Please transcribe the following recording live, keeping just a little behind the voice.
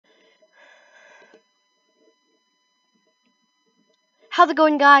How's it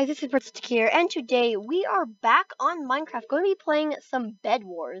going, guys? This is Princess here, and today we are back on Minecraft. Going to be playing some Bed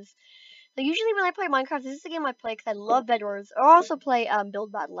Wars. So usually when I play Minecraft, this is the game I play because I love Bed Wars. I also play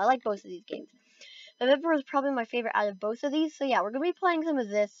Build Battle. I like both of these games. But Bed Wars is probably my favorite out of both of these. So yeah, we're gonna be playing some of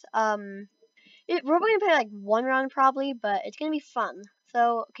this. We're probably gonna play like one round probably, but it's gonna be fun.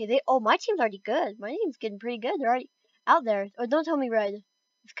 So okay, my team's already good. My team's getting pretty good. They're already out there. Oh, don't tell me red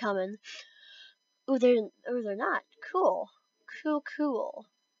is coming. They're not. Cool. Cool.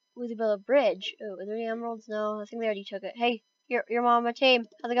 Ooh, they built a bridge. Oh, are there any emeralds? No, I think they already took it. Hey, you're on my team.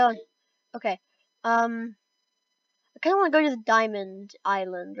 How's it going? Okay. I kind of want to go to the diamond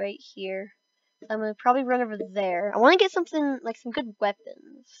island right here. So I'm gonna probably run over there. I want to get something like some good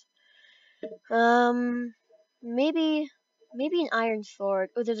weapons. Maybe an iron sword.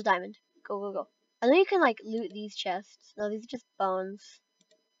 Oh, there's a diamond. Go. I know you can like loot these chests. No, these are just bones.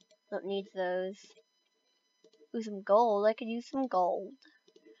 Don't need those. Ooh, some gold. I could use some gold.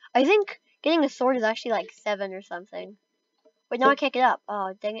 I think getting a sword is actually like 7 or something. Wait, now I can't get up.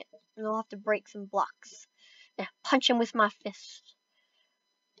 Oh, dang it. And I'll have to break some blocks. Yeah, punch him with my fist.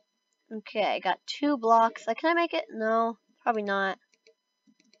 Okay, I got 2 blocks. Can I make it? No, probably not.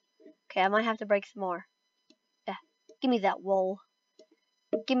 Okay, I might have to break some more. Yeah, give me that wool.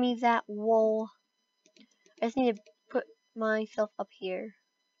 Give me that wool. I just need to put myself up here.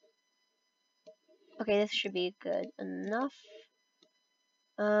 Okay, this should be good enough.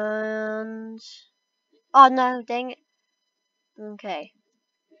 And oh no, dang it. Okay,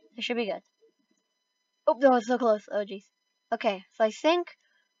 this should be good. Oh, that was so close. Oh jeez. Okay, so I think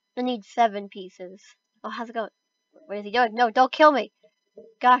I need 7 pieces. Oh, how's it going? What is he doing? No, don't kill me.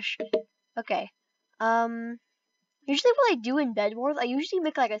 Gosh. Okay. Usually what I do in Bed Wars, I usually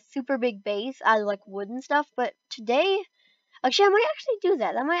make like a super big base out of like wood and stuff. But today, actually, I might actually do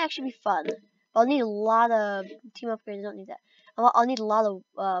that. That might actually be fun. I'll need a lot of team upgrades. I don't need that. I'll need a lot of.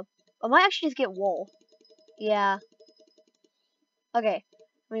 I might actually just get wool. Yeah. Okay.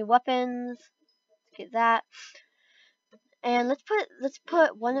 I mean weapons. Let's get that. And let's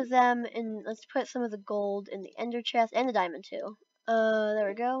put one of them in. Let's put some of the gold in the ender chest and the diamond too. There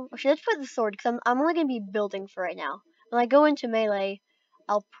we go. Actually, let's put the sword because I'm only gonna be building for right now. When I go into melee,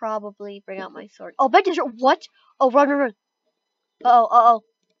 I'll probably bring out my sword. Oh, bed destroy. What? Oh, run. Uh oh.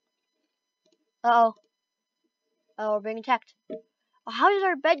 Oh, we're being attacked. Oh, how does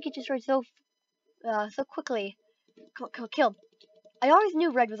our bed get destroyed so quickly? Killed. I always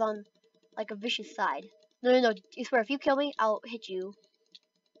knew red was on like a vicious side. No. I swear, if you kill me, I'll hit you.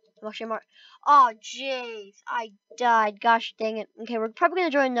 I'm actually more. Oh, jeez. I died. Gosh dang it. Okay, we're probably going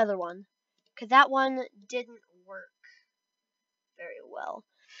to join another one. Because that one didn't work very well.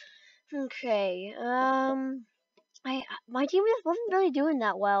 Okay, my team just wasn't really doing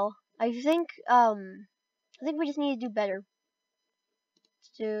that well. I think we just need to do better.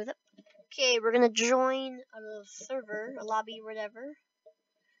 Let's do that. Okay, we're going to join a little server, a lobby, whatever.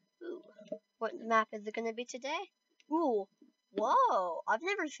 Ooh, what map is it going to be today? Ooh, whoa, I've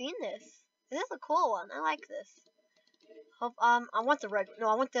never seen this. This is a cool one. I like this. Hope, I want the red one. No,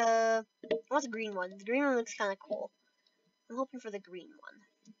 I want the green one. The green one looks kind of cool. I'm hoping for the green one.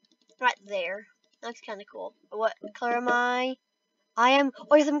 Right there. That looks kind of cool. What color am I? I am.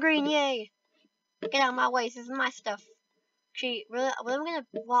 Oh, yes, I'm green. Yay! Get out of my way. This is my stuff. Actually, really, what I'm gonna.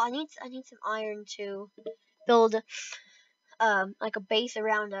 Well, I need some iron to build like a base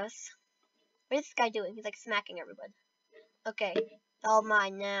around us. What is this guy doing? He's like smacking everybody. Okay, it's all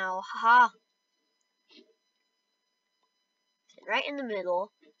mine now. Haha. Sit right in the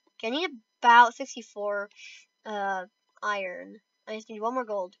middle. Okay, I need about 64 iron. I just need 1 more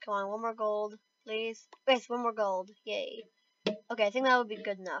gold. Come on, 1 more gold, please. Yes, 1 more gold. Yay. Okay, I think that would be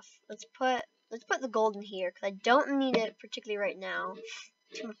good enough. Let's put the gold in here because I don't need it particularly right now.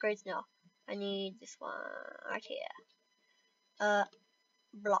 2 upgrades, no. I need this one right here.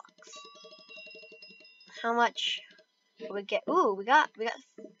 Blocks. How much do we get? Ooh, we got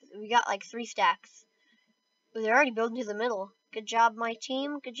like 3 stacks. Ooh, they're already building to the middle. Good job, my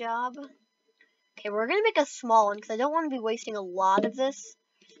team. Good job. Okay, we're gonna make a small one because I don't want to be wasting a lot of this.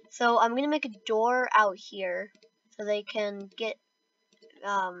 So I'm gonna make a door out here so they can get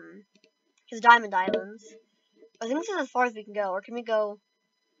his diamond islands. I think this is as far as we can go, or can we go?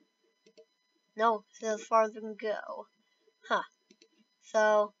 No, this is as far as we can go. Huh.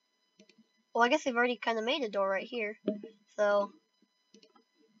 So, well, I guess they've already kind of made a door right here. So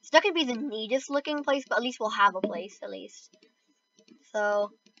it's not gonna be the neatest looking place, but at least we'll have a place at least.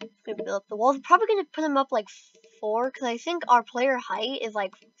 So I'm gonna build up the walls. I'm probably gonna put them up like 4 because I think our player height is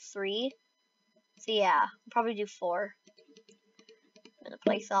like 3. So yeah, I'll probably do 4. I'm gonna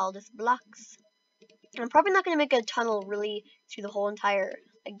place all these blocks. I'm probably not going to make a tunnel really through the whole entire,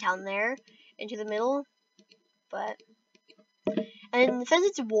 like, down there into the middle, but, and since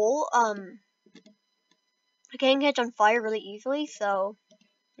it's wool, it can catch on fire really easily, so,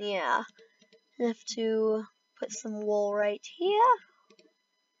 yeah, I have to put some wool right here.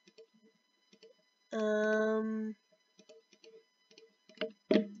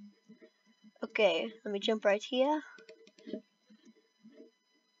 Okay, let me jump right here.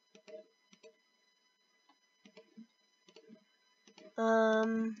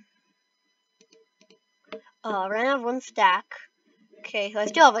 I ran out of one stack. Okay, so I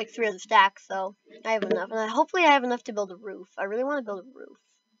still have like 3 other stacks, so I have enough. And hopefully I have enough to build a roof. I really want to build a roof.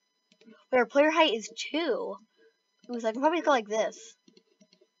 But our player height is 2. Ooh, so I can probably go like this.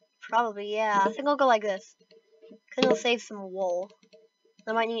 Probably, yeah. I think I'll go like this. Because it'll save some wool.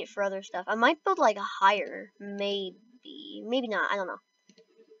 I might need it for other stuff. I might build like a higher. Maybe. Maybe not. I don't know.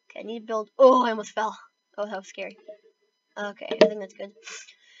 Okay, I need to build... Oh, I almost fell. Oh, that was scary. Okay, I think that's good.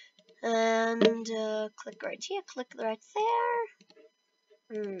 And click right here, click right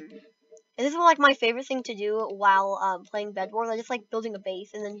there. This is like my favorite thing to do while playing Bed Wars. I just like building a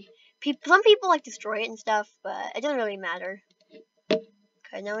base, and then some people like destroy it and stuff, but it doesn't really matter.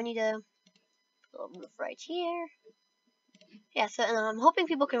 Okay, now we need to put a roof right here. Yeah, so and I'm hoping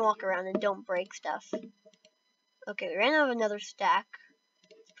people can walk around and don't break stuff. Okay, we ran out of another stack.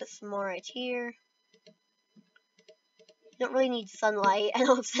 Let's put some more right here. You don't really need sunlight, I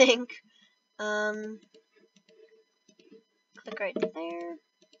don't think. Click right there.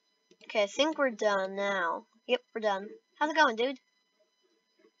 Okay, I think we're done now. Yep, we're done. How's it going, dude? Did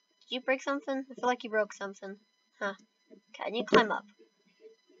you break something? I feel like you broke something. Huh. Okay, I need to climb up.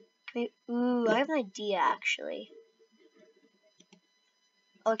 Ooh, I have an idea, actually.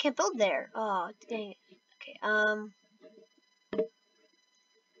 Oh, I can't build there. Oh, dang it. Okay, I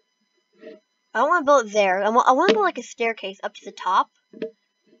don't want to build it there. I want to build like a staircase up to the top.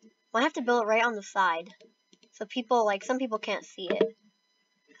 I have to build it right on the side. So people, like, some people can't see it.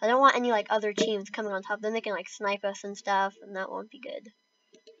 I don't want any, like, other teams coming on top. Then they can, like, snipe us and stuff, and that won't be good.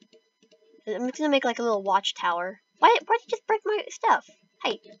 I'm just gonna make, like, a little watchtower. Why'd you just break my stuff?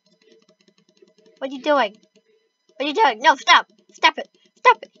 Hey. What are you doing? What are you doing? No, stop! Stop it!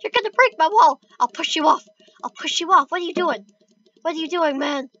 Stop it! You're gonna break my wall! I'll push you off! I'll push you off! What are you doing? What are you doing,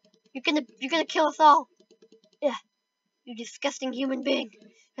 man? You're gonna kill us all! Yeah. You disgusting human being.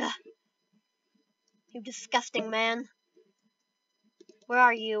 Yeah. You disgusting man. Where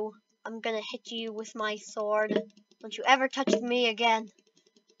are you? I'm gonna hit you with my sword. Don't you ever touch me again.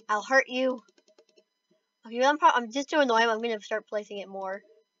 I'll hurt you. Okay, I'm just to annoy him. I'm gonna start placing it more.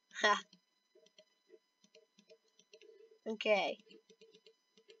 Ha. Okay.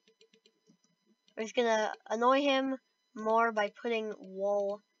 We're just gonna annoy him more by putting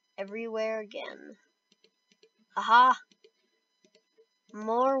wool everywhere again. Aha!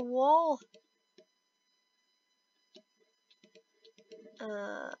 More wool.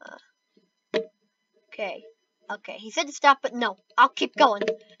 Okay. Okay. He said to stop, but no. I'll keep going.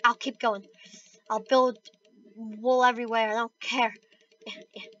 I'll keep going. I'll build wool everywhere. I don't care.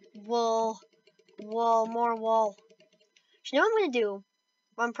 Wool. Wool. More wool. You know what I'm gonna do?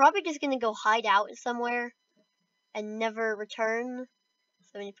 I'm probably just gonna go hide out somewhere and never return.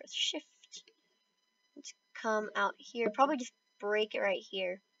 So I'm gonna press shift. Let's come out here. Probably just break it right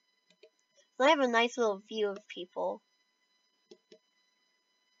here. So I have a nice little view of people.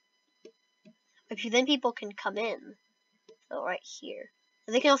 Then people can come in. So right here.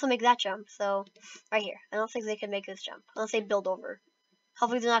 And they can also make that jump. So right here. I don't think they can make this jump unless they build over.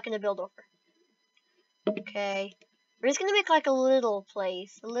 Hopefully they're not gonna build over. Okay. We're just gonna make like a little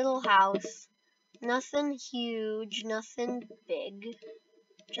place, a little house. Nothing huge, nothing big.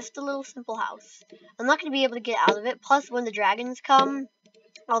 Just a little simple house. I'm not gonna be able to get out of it. Plus, when the dragons come,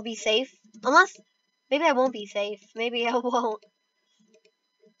 I'll be safe. Unless, maybe I won't be safe. Maybe I won't.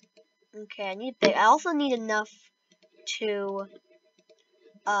 Okay, I also need enough to,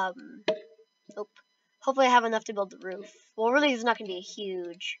 hopefully I have enough to build the roof. Well, really, it's not gonna be a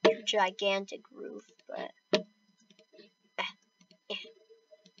huge, gigantic roof, but,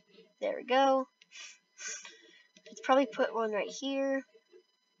 there we go. Let's probably put one right here.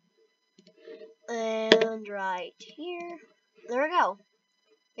 And right here. There we go.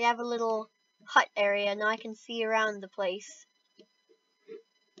 We have a little hut area. Now I can see around the place.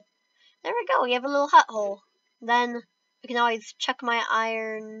 There we go. We have a little hut hole. Then we can always chuck my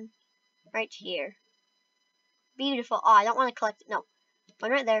iron right here. Beautiful. Oh, I don't want to collect it. No.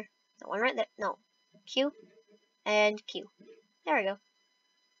 One right there. No, one right there. No. Q. And Q. There we go.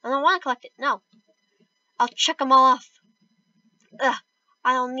 I don't want to collect it. No. I'll chuck them all off. Ugh.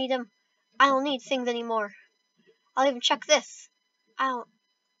 I don't need them. I don't need things anymore. I'll even check this. I don't.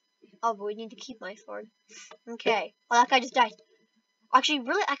 Oh, but we need to keep my sword. Okay. Well, that guy just died. Actually,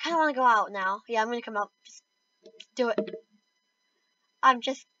 really, I kind of want to go out now. Yeah, I'm gonna come out. Just do it. I'm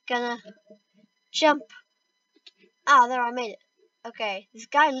just gonna jump. Ah, there, I made it. Okay, this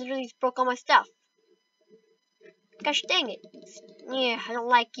guy literally just broke all my stuff. Gosh dang it. Yeah, I don't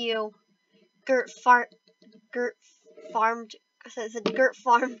like you. Gert farmed. I said Gert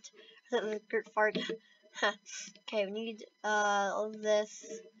farmed. I said Gert fart. Okay, we need all of this.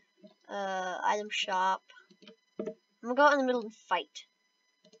 Item shop. I'm gonna go out in the middle and fight.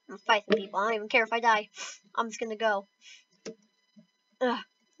 I'm fighting people. I don't even care if I die. I'm just gonna go. Ugh.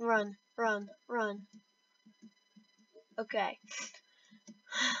 Run, run, run. Okay.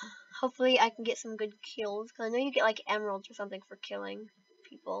 Hopefully I can get some good kills, because I know you get like emeralds or something for killing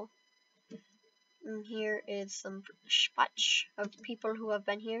people. And here is some spots of people who have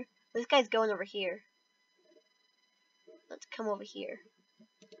been here. This guy's going over here. Let's come over here.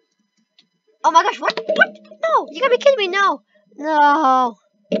 Oh my gosh, what? What? No, you gotta be kidding me, no! No!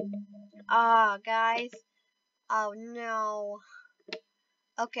 Ah, guys. Oh no.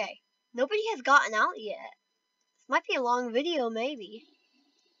 Okay. Nobody has gotten out yet. This might be a long video, maybe.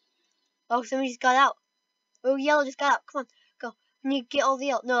 Oh, somebody just got out. Oh, yellow just got out. Come on, go. We need to get all the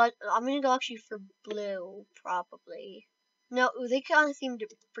yellow. No, I'm gonna go actually for blue, probably. No, ooh, they kind of seem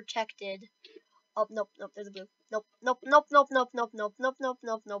protected. Oh, nope, nope, there's a blue. Nope, nope, nope, nope, nope, nope, nope, nope, nope,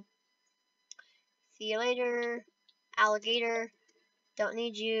 nope, nope. See you later, alligator. Don't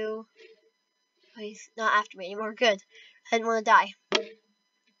need you. Oh, he's not after me anymore. Good. I didn't want to die. Are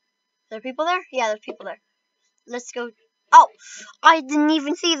there people there? Yeah, there's people there. Let's go. Oh, I didn't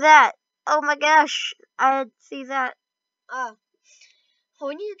even see that. Oh my gosh, I didn't see that. Oh,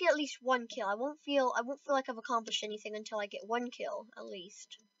 we need to get at least one kill. I won't feel like I've accomplished anything until I get one kill at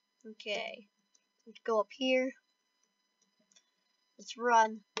least. Okay, let's go up here. Let's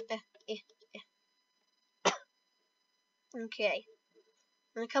run. Okay,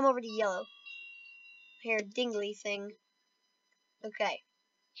 I'm gonna come over to yellow. Here, dingly thing. Okay,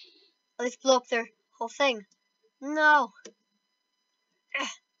 let's blow up their whole thing. No,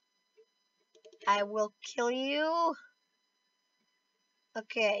 I will kill you.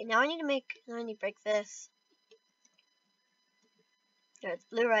 Okay, now I need to break this. There's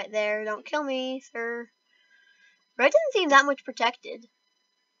blue right there. Don't kill me, sir. Red doesn't seem that much protected.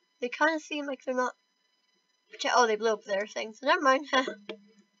 They kind of seem like they're not. Oh, they blew up their thing. So never mind.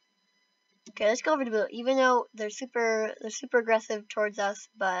 Okay, let's go over to blue. Even though they're super aggressive towards us,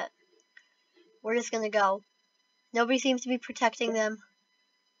 but we're just gonna go. Nobody seems to be protecting them.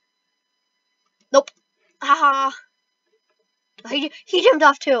 Nope. Haha. He jumped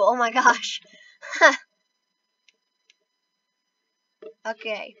off too. Oh my gosh.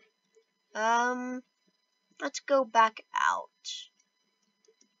 Okay. Let's go back out.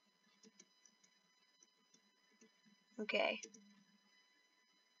 Okay.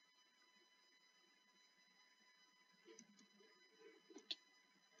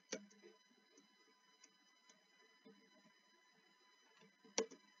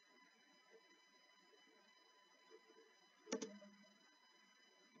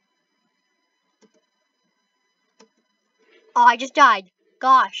 Oh, I just died.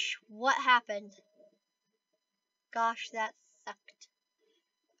 Gosh, what happened? Gosh, that sucked.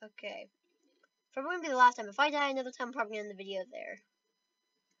 Okay. Probably gonna be the last time. If I die another time, I'm probably gonna end the video there.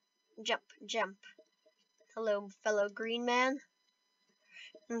 Jump, jump. Hello, fellow green man.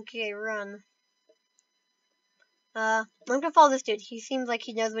 Okay, run. I'm gonna follow this dude. He seems like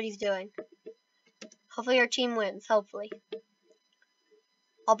he knows what he's doing. Hopefully our team wins, hopefully.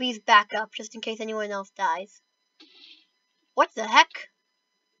 I'll be his backup, just in case anyone else dies. What the heck?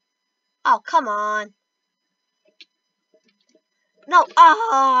 Oh, come on. No, oh,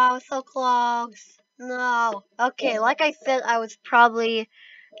 I was so close. No. Okay, like I said, I was probably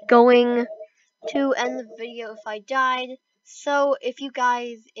going to end the video if I died. So if you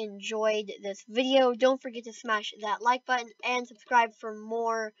guys enjoyed this video, don't forget to smash that like button and subscribe for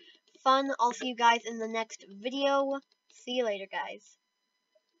more fun. I'll see you guys in the next video. See you later, guys.